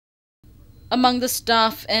Among the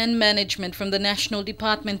staff and management from the National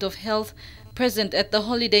Department of Health present at the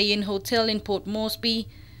Holiday Inn Hotel in Port Moresby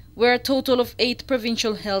were a total of 8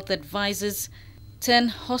 provincial health advisors, 10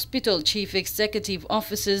 hospital chief executive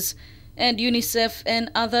officers, and UNICEF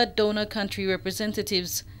and other donor country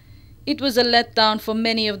representatives. It was a letdown for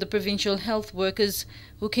many of the provincial health workers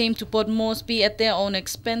who came to Port Moresby at their own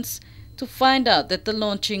expense to find out that the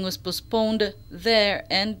launching was postponed there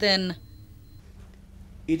and then.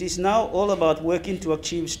 It is now all about working to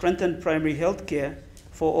achieve strengthened primary health care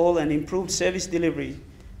for all and improved service delivery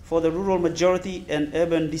for the rural majority and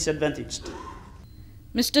urban disadvantaged.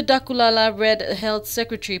 Mr. Dakulala read Health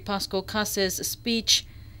Secretary Pasco Kasse's speech.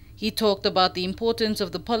 He talked about the importance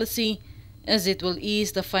of the policy as it will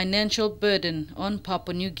ease the financial burden on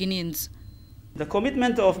Papua New Guineans. The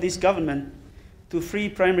commitment of this government to free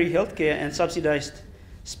primary health care and subsidized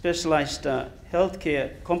specialized health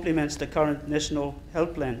care complements the current National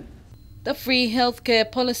Health Plan. The free health care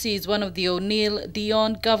policy is one of the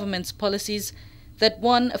O'Neill-Dion government's policies that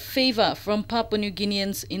won favor from Papua New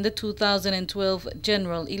Guineans in the 2012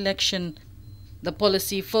 general election. The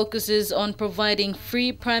policy focuses on providing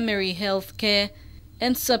free primary health care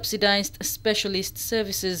and subsidized specialist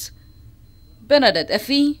services. Bernadette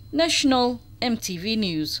Effie, National MTV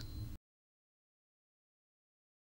News.